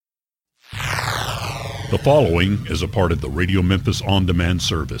The following is a part of the Radio Memphis on-demand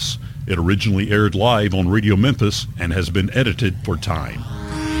service. It originally aired live on Radio Memphis and has been edited for time.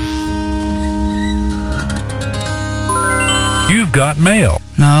 You've got mail.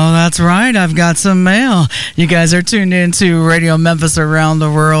 Oh, that's right. I've got some mail. You guys are tuned into Radio Memphis Around the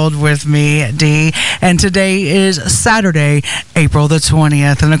World with me, Dee. And today is Saturday, April the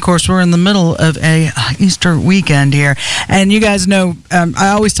 20th. And, of course, we're in the middle of a Easter weekend here. And you guys know I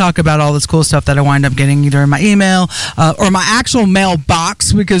always talk about all this cool stuff that I wind up getting either in my email or my actual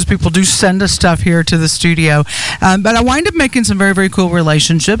mailbox, because people do send us stuff here to the studio. But I wind up making some very, very cool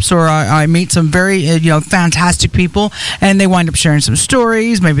relationships, or I meet some very, fantastic people, and they wind up sharing some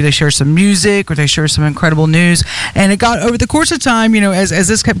stories. Maybe they share some music, or they share some incredible news. And it got, over the course of time, as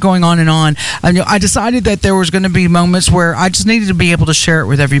this kept going on and on, I decided that there was going to be moments where I just needed to be able to share it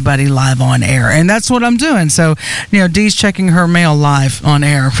with everybody live on air. And that's what I'm doing. So, Dee's checking her mail live on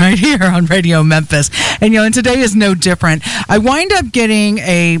air right here on Radio Memphis. And today is no different. I wind up getting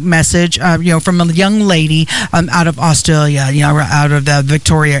a message, from a young lady out of Australia, out of the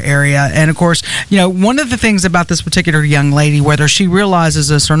Victoria area. And, of course, one of the things about this particular young lady, whether she realizes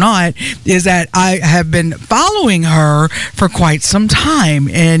this or not, is that I have been following her for quite some time,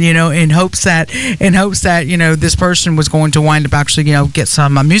 and in hopes that this person was going to wind up actually get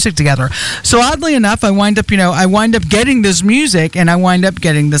some music together. So oddly enough, I wind up getting this music, and I wind up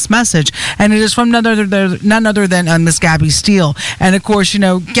getting this message, and it is from none other than Miss Gabby Steele. And of course,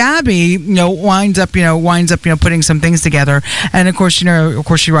 Gabby winds up putting some things together. And of course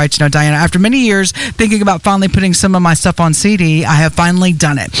she writes, Diana, after many years thinking about finally putting some of my stuff on CD, I have finally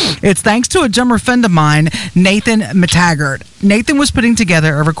done it. It's thanks to a drummer friend of mine, Nathan McTaggart. Nathan was putting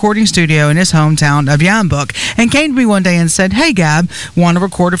together a recording studio in his hometown of Yambuk and came to me one day and said, "Hey, Gab, want to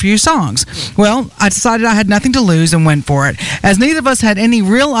record a few songs?" Well, I decided I had nothing to lose and went for it. As neither of us had any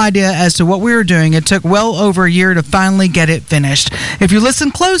real idea as to what we were doing, it took well over a year to finally get it finished. If you listen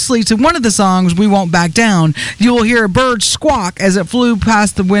closely to one of the songs, We Won't Back Down, you will hear a bird squawk as it flew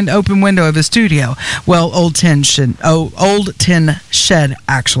past the open window of the studio. Well, Old Tin Shed,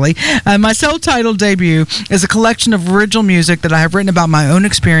 actually. My self-titled debut is a collection of original music that I have written about my own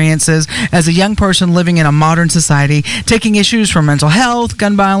experiences as a young person living in a modern society, taking issues from mental health,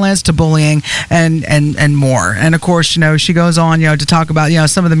 gun violence, to bullying, and more. And of course, she goes on, to talk about,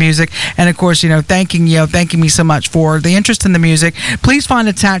 some of the music, and of course, thanking me so much for the interest in the music. Please find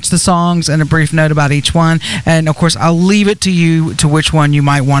attached the songs and a brief note about each one, and of course, I'll leave it to you to which one you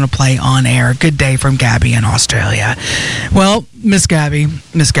might want to play on air. Good day from Gabby in Australia. Well, Miss Gabby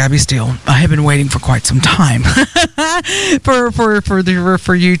Steele, I have been waiting for quite some time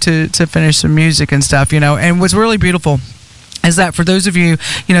for you to finish some music and stuff, and what's really beautiful is that for those of you,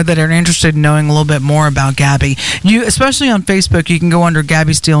 that are interested in knowing a little bit more about Gabby, especially on Facebook, you can go under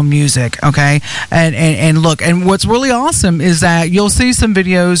Gabby Steele Music, okay? And look, and what's really awesome is that you'll see some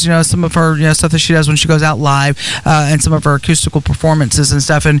videos, some of her, stuff that she does when she goes out live, and some of her acoustical performances and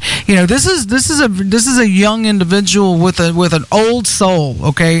stuff. And, this is a young individual with an old soul,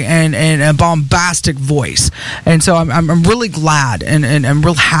 okay? And a bombastic voice. And so I'm really glad and I'm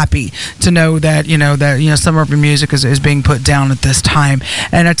real happy to know that, some of her music is being put down at this time.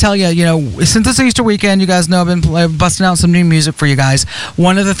 And I tell you, since it's Easter weekend, you guys know I've been busting out some new music for you guys.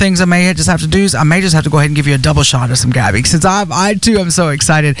 One of the things I may just have to do is I may just have to go ahead and give you a double shot of some Gabby, since I too am so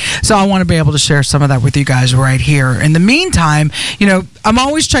excited. So I want to be able to share some of that with you guys right here. In the meantime, I'm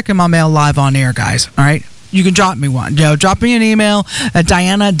always checking my mail live on air, guys. All right. You can drop me one. Drop me an email at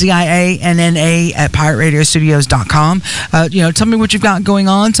Diana, DIANNA, at PirateRadioStudios.com. Tell me what you've got going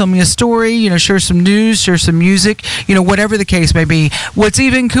on. Tell me a story. Share some news, share some music, whatever the case may be. What's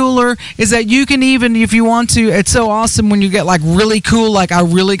even cooler is that you can even, if you want to, it's so awesome when you get really cool, I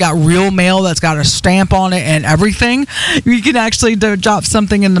really got real mail that's got a stamp on it and everything. You can actually drop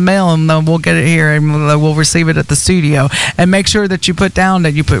something in the mail, and we'll get it here, and we'll receive it at the studio. And make sure that you put down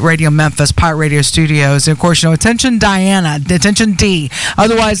that you put Radio Memphis, Pirate Radio Studios. And of course, attention Diana, attention D.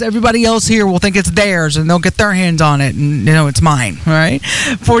 Otherwise, everybody else here will think it's theirs, and they'll get their hands on it, and it's mine. All right,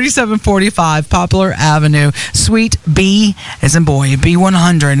 4745 Poplar Avenue, Suite B as in boy,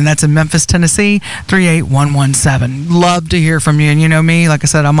 B100, and that's in Memphis, Tennessee, 38117. Love to hear from you, and me, like I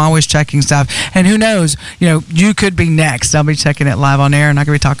said, I'm always checking stuff, and who knows, you could be next. I'll be checking it live on air, and I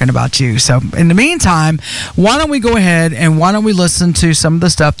could be talking about you. So, in the meantime, why don't we go ahead and why don't we listen to some of the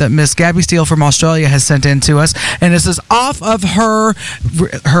stuff that Miss Gabby Steele from Australia has sent in to us, and this is off of her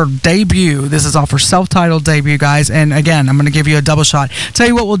debut. This is off her self-titled debut, guys. And again, I'm going to give you a double shot. Tell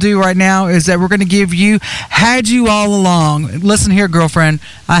you what we'll do right now is that we're going to give you "Had You All Along." Listen here, girlfriend,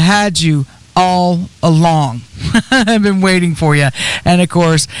 I had you All Along. I've been waiting for you. And of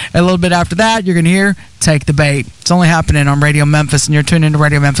course, a little bit after that, you're going to hear Take the Bait. It's only happening on Radio Memphis, and you're tuned into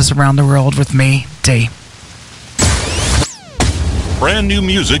Radio Memphis Around the World with me, D. Brand new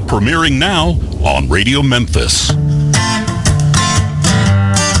music premiering now on Radio Memphis.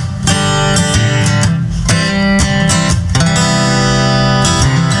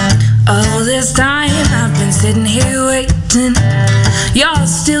 All this time I've been sitting here waiting. You're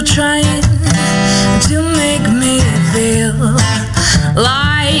still trying to make me feel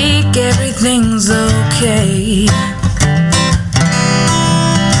like everything's okay.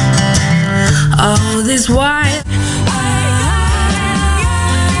 All this while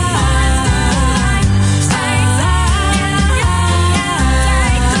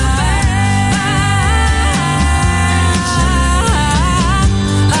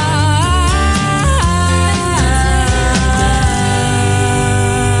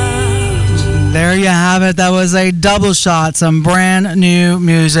There you have it. That was a double shot. Some brand new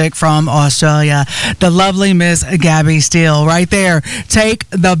music from Australia. The lovely Miss Gabby Steele right there. Take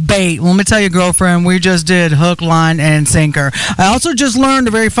the Bait. Let me tell you, girlfriend, we just did hook, line, and sinker. I also just learned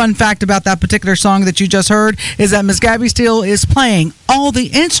a very fun fact about that particular song that you just heard is that Miss Gabby Steele is playing all the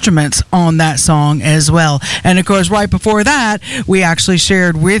instruments on that song as well. And of course, right before that, we actually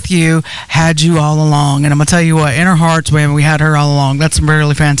shared with you Had You All Along. And I'm going to tell you what, in our hearts, man, we had her all along. That's some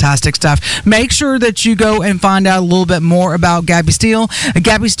really fantastic stuff. Make sure that you go and find out a little bit more about Gabby Steele.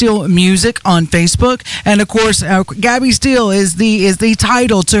 Gabby Steele Music on Facebook. And of course, Gabby Steele is the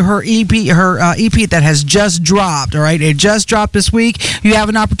title to her EP, EP that has just dropped. All right, it just dropped this week. You have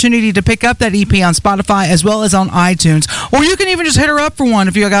an opportunity to pick up that EP on Spotify as well as on iTunes, or you can even just hit her up for one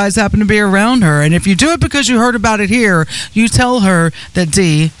if you guys happen to be around her. And if you do it because you heard about it here, you tell her that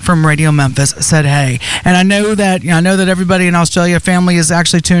D from Radio Memphis said hey. And I know that everybody in Australia family is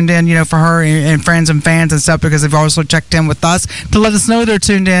actually tuned in, for her and friends and fans and stuff, because they've also checked in with us to let us know they're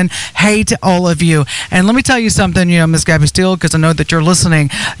tuned in. Hey to all of you. And let me tell you something, Miss Gabby Steele, because I know that you're listening.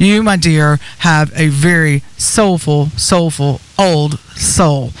 You, my dear, have a very soulful old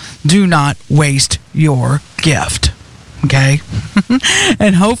soul. Do not waste your gift. Okay?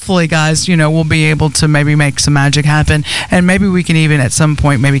 And hopefully, guys, we'll be able to maybe make some magic happen, and maybe we can even at some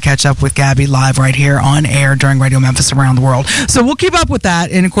point maybe catch up with Gabby live right here on air during Radio Memphis Around the World. So we'll keep up with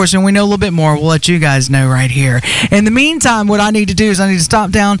that, and of course, when we know a little bit more, we'll let you guys know right here. In the meantime, what I need to do is I need to stop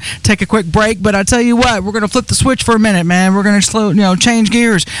down, take a quick break, but I tell you what, we're going to flip the switch for a minute, man. We're going to change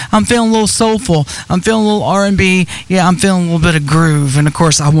gears. I'm feeling a little soulful. I'm feeling a little R&B. Yeah, I'm feeling a little bit of groove, and of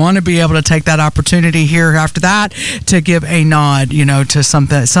course, I want to be able to take that opportunity here after that to give a nod, to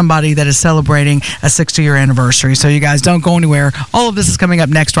somebody that is celebrating a 60-year anniversary. So you guys don't go anywhere. All of this is coming up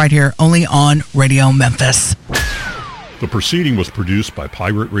next right here, only on Radio Memphis. The proceeding was produced by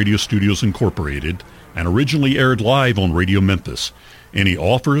Pirate Radio Studios Incorporated and originally aired live on Radio Memphis. Any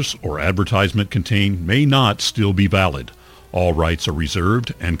offers or advertisement contained may not still be valid. All rights are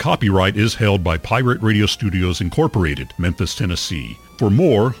reserved, and copyright is held by Pirate Radio Studios Incorporated, Memphis, Tennessee. For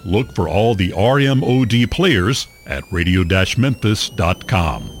more, look for all the RMOD players at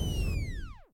radio-memphis.com.